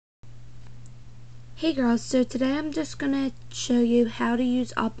Hey girls, so today I'm just going to show you how to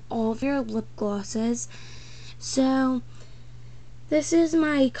use up all of your lip glosses. So this is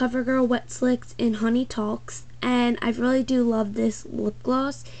my CoverGirl Wet Slicks in Honey Talks, and I really do love this lip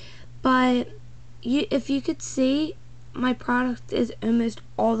gloss, but if you could see, my product is almost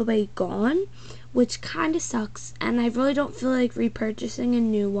all the way gone, which kind of sucks, and I really don't feel like repurchasing a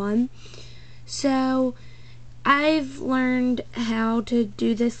new one. So I've learned how to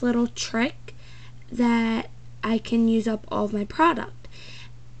do this little trick that I can use up all of my product.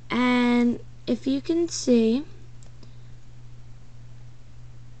 And if you can see,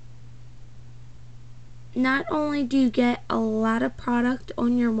 not only do you get a lot of product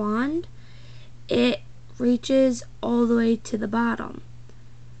on your wand, it reaches all the way to the bottom.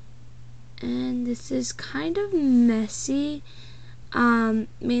 And this is kind of messy,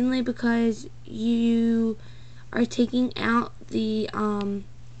 mainly because you are taking out the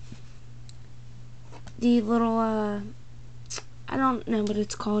little, I don't know what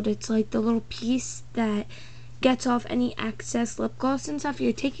it's called. It's like the little piece that gets off any excess lip gloss and stuff.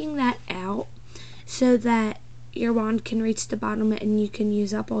 You're taking that out so that your wand can reach the bottom and you can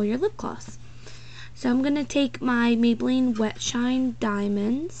use up all your lip gloss. So I'm going to take my Maybelline Wet Shine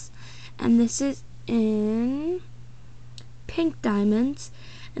Diamonds, and this is in Pink Diamonds,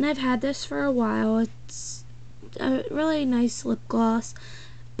 and I've had this for a while. It's a really nice lip gloss,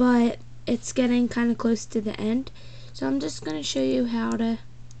 but it's getting kind of close to the end, so I'm just going to show you how to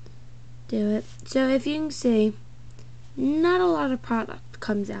do it. So if you can see, not a lot of product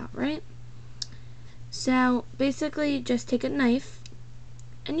comes out, right? So basically you just take a knife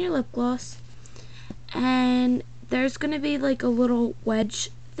and your lip gloss, and there's going to be like a little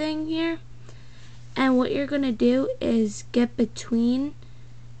wedge thing here, and what you're going to do is get between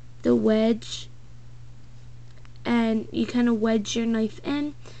the wedge, and you kind of wedge your knife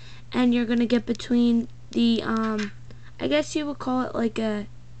in, and you're gonna get between the I guess you would call it like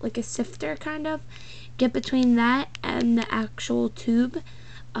a sifter, kind of. Get between that and the actual tube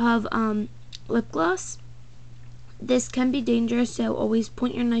of lip gloss. This can be dangerous, so always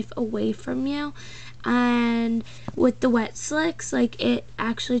point your knife away from you. And with the wet slicks, like, it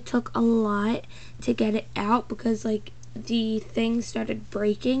actually took a lot to get it out because like the thing started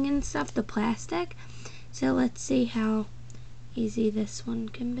breaking and stuff, the plastic. So let's see how easy this one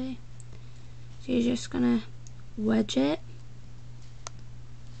can be. So you're just gonna wedge it.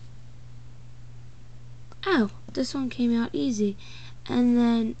 Oh, this one came out easy. And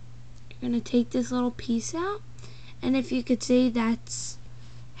then you're gonna take this little piece out, and if you could see, that's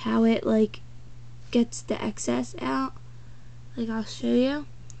how it like gets the excess out. Like, I'll show you.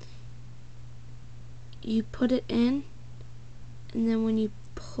 You put it in, and then when you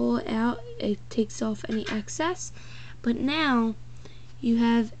pull it out, it takes off any excess. But now you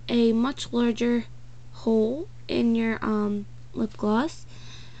have a much larger hole in your lip gloss.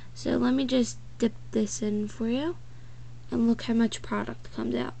 So let me just dip this in for you, and look how much product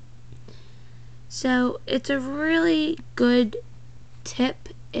comes out. So it's a really good tip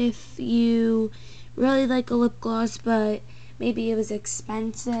if you really like a lip gloss, but maybe it was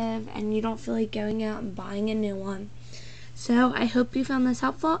expensive and you don't feel like going out and buying a new one. So I hope you found this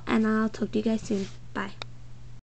helpful, and I'll talk to you guys soon.